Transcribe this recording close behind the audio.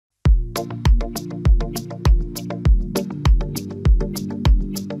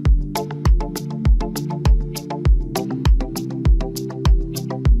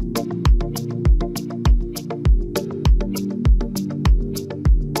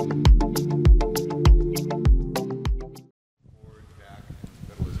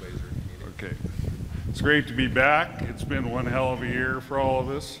It's great to be back. It's been one hell of a year for all of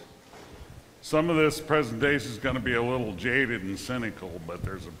us. Some of this presentation is going to be a little jaded and cynical, but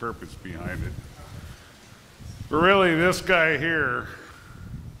there's a purpose behind it. But really, this guy here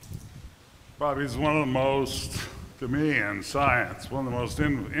probably is one of the most, to me in science, one of the most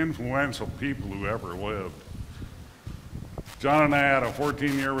influential people who ever lived. John and I had a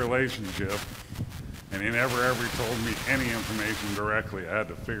 14-year relationship, and he never ever told me any information directly. I had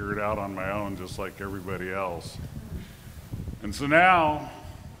to figure it out on my own, just like everybody else. And so now,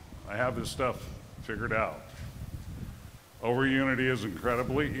 I have this stuff figured out. Over unity is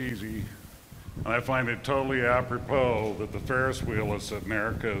incredibly easy, and I find it totally apropos that the Ferris wheel is sitting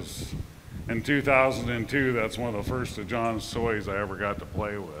there, because in 2002, that's one of the first of John's Soys I ever got to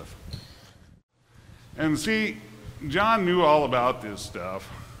play with. And see, John knew all about this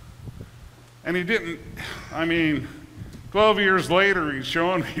stuff. And he didn't, 12 years later, he's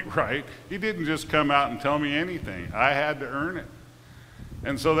showing me right. He didn't just come out and tell me anything. I had to earn it.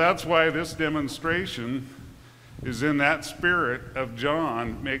 And so that's why this demonstration is in that spirit of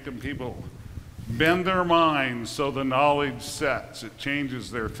John, making people bend their minds so the knowledge sets. It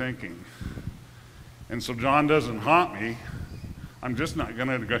changes their thinking. And so John doesn't haunt me. I'm just not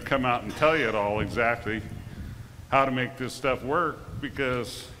going to come out and tell you it all exactly how to make this stuff work,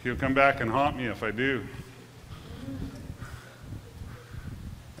 because he'll come back and haunt me if I do.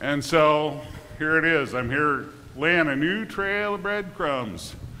 And so here it is. I'm here laying a new trail of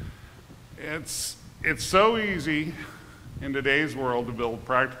breadcrumbs. It's so easy in today's world to build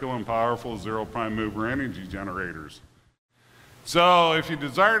practical and powerful zero prime mover energy generators. So if you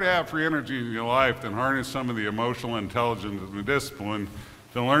desire to have free energy in your life, then harness some of the emotional intelligence and the discipline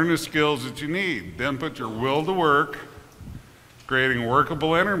to learn the skills that you need. Then put your will to work, creating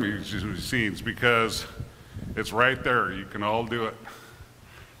workable energy machines, because it's right there. You can all do it.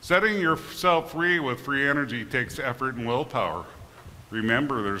 Setting yourself free with free energy takes effort and willpower.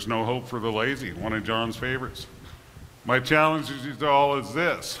 Remember, there's no hope for the lazy, one of John's favorites. My challenge to you all is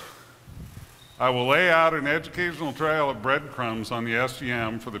this. I will lay out an educational trail of breadcrumbs on the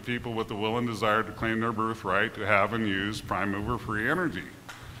SGM for the people with the will and desire to claim their birthright to have and use prime mover free energy.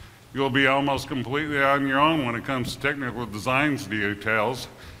 You'll be almost completely on your own when it comes to technical designs details.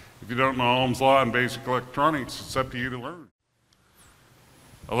 If you don't know Ohm's law and basic electronics, it's up to you to learn.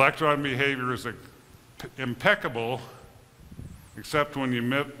 Electron behavior is impeccable, except when you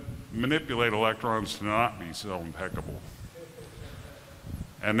manipulate electrons to not be so impeccable.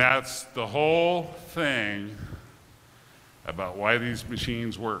 And that's the whole thing about why these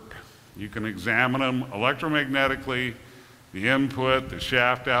machines work. You can examine them electromagnetically, the input, the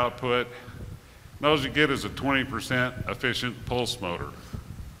shaft output. And all you get is a 20% efficient pulse motor.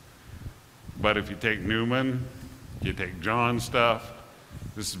 But if you take Newman, you take John's stuff,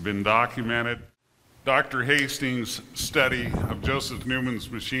 this has been documented. Dr. Hastings' study of Joseph Newman's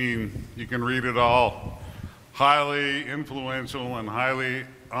machine, you can read it all. Highly influential and highly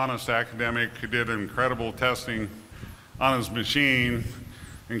honest academic who did incredible testing on his machine.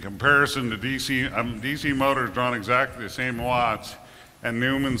 In comparison to DC motors drawn exactly the same watts, and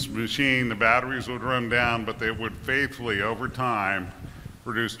Newman's machine, the batteries would run down, but they would faithfully, over time,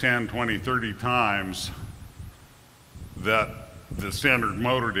 produce 10, 20, 30 times that the standard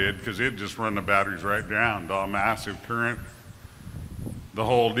motor did, because it'd just run the batteries right down, draw massive current, the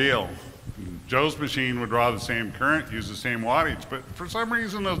whole deal. Joe's machine would draw the same current, use the same wattage, but for some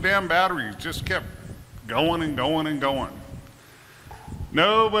reason those damn batteries just kept going and going and going.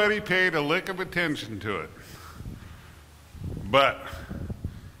 Nobody paid a lick of attention to it. But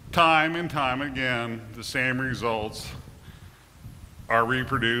time and time again, the same results are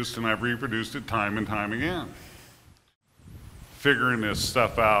reproduced, and I've reproduced it time and time again. Figuring this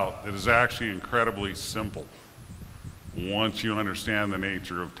stuff out, it is actually incredibly simple once you understand the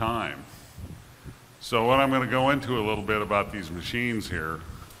nature of time. So what I'm going to go into a little bit about these machines here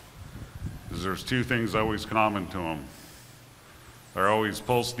is there's two things always common to them. They're always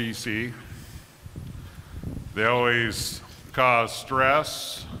pulse DC. They always cause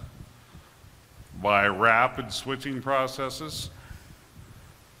stress by rapid switching processes.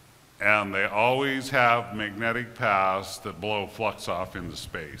 And they always have magnetic paths that blow flux off into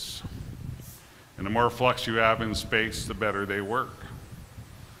space. And the more flux you have in space, the better they work.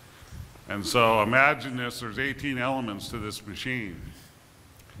 And so imagine this, there's 18 elements to this machine.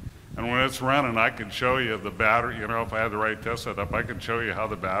 And when it's running, I could show you the battery, if I had the right test set up, I could show you how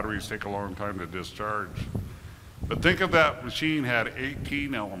the batteries take a long time to discharge. But think of that machine had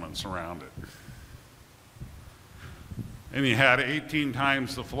 18 elements around it. And you had 18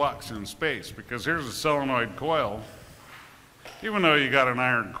 times the flux in space, because here's a solenoid coil. Even though you got an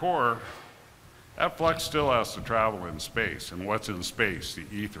iron core, that flux still has to travel in space. And what's in space? The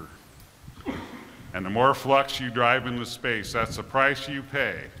ether. And the more flux you drive into space, that's the price you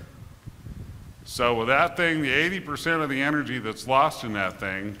pay. So with that thing, the 80% of the energy that's lost in that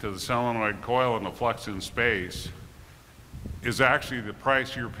thing to the solenoid coil and the flux in space is actually the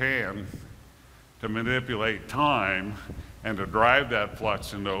price you're paying to manipulate time and to drive that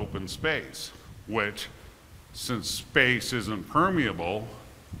flux into open space, which, since space isn't permeable,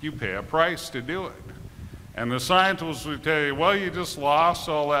 you pay a price to do it. And the scientists would tell you, well, you just lost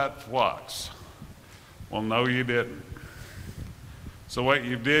all that flux. Well, no, you didn't. So what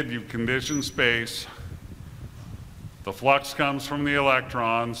you did, you conditioned space. The flux comes from the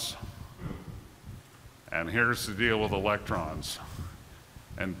electrons. And here's the deal with electrons.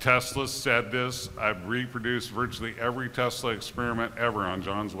 And Tesla said this. I've reproduced virtually every Tesla experiment ever on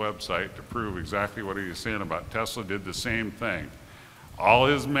John's website to prove exactly what he was saying about Tesla did the same thing. All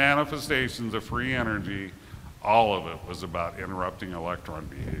his manifestations of free energy, all of it was about interrupting electron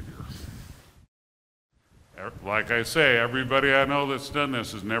behavior. Like I say, everybody I know that's done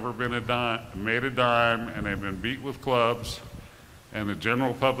this has never been made a dime, and they've been beat with clubs, and the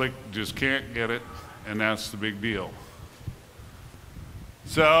general public just can't get it, and that's the big deal.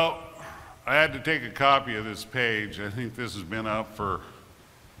 So I had to take a copy of this page. I think this has been up for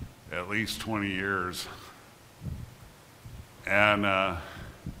at least 20 years. And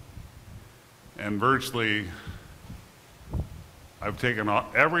virtually, I've taken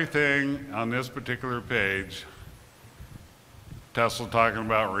everything on this particular page. Tesla talking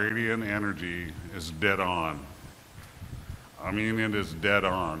about radiant energy is dead on. I mean, it is dead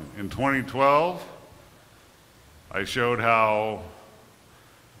on. In 2012, I showed how,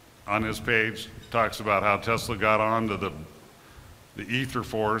 on this page, talks about how Tesla got onto the ether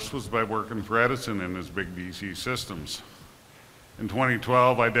force was by working for Edison in his big DC systems. In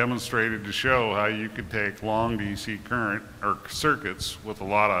 2012, I demonstrated to show how you could take long DC current or circuits with a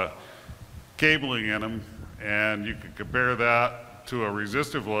lot of cabling in them, and you could compare that to a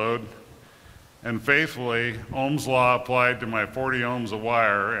resistive load, and faithfully, Ohm's law applied to my 40 ohms of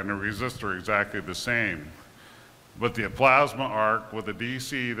wire, and the resistor exactly the same. But the plasma arc with a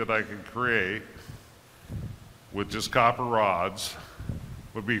DC that I could create with just copper rods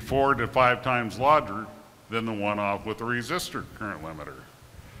would be 4 to 5 times larger than the one off with the resistor current limiter.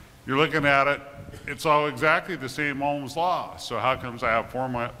 You're looking at it, it's all exactly the same Ohm's law. So how comes I have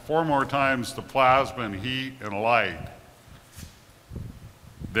four more times the plasma and heat and light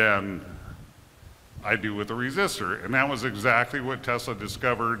than I do with the resistor? And that was exactly what Tesla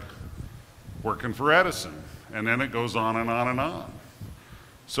discovered working for Edison. And then it goes on and on and on.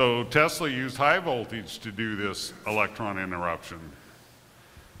 So Tesla used high voltage to do this electron interruption.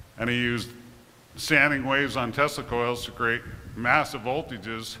 And he used standing waves on Tesla coils to create massive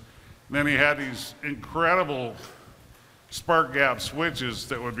voltages. And then he had these incredible spark gap switches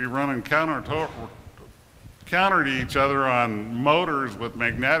that would be running counter to each other on motors with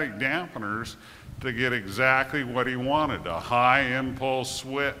magnetic dampeners to get exactly what he wanted, a high impulse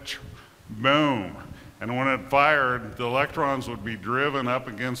switch. Boom. And when it fired, the electrons would be driven up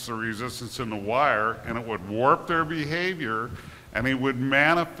against the resistance in the wire, and it would warp their behavior, and it would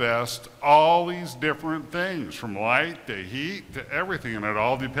manifest all these different things, from light to heat to everything, and it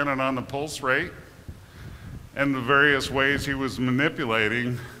all depended on the pulse rate and the various ways he was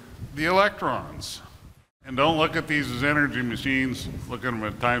manipulating the electrons. And don't look at these as energy machines, look at them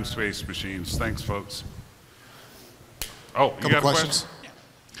as time-space machines. Thanks, folks. Oh, you got a question?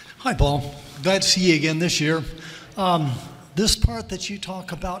 Hi, Paul. Glad to see you again this year. This part that you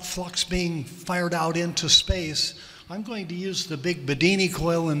talk about flux being fired out into space, I'm going to use the big Bedini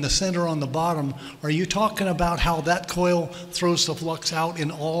coil in the center on the bottom. Are you talking about how that coil throws the flux out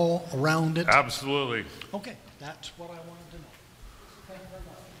in all around it? Absolutely. Okay, that's what I wanted to know. Thank you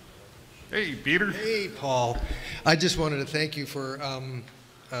very much. Hey, Peter. Hey, Paul. I just wanted to thank you for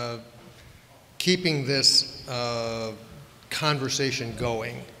keeping this conversation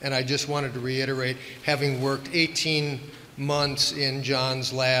going. And I just wanted to reiterate, having worked 18 months in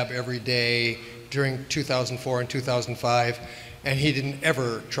John's lab every day during 2004 and 2005, and he didn't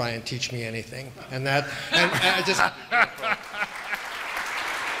ever try and teach me anything. And I just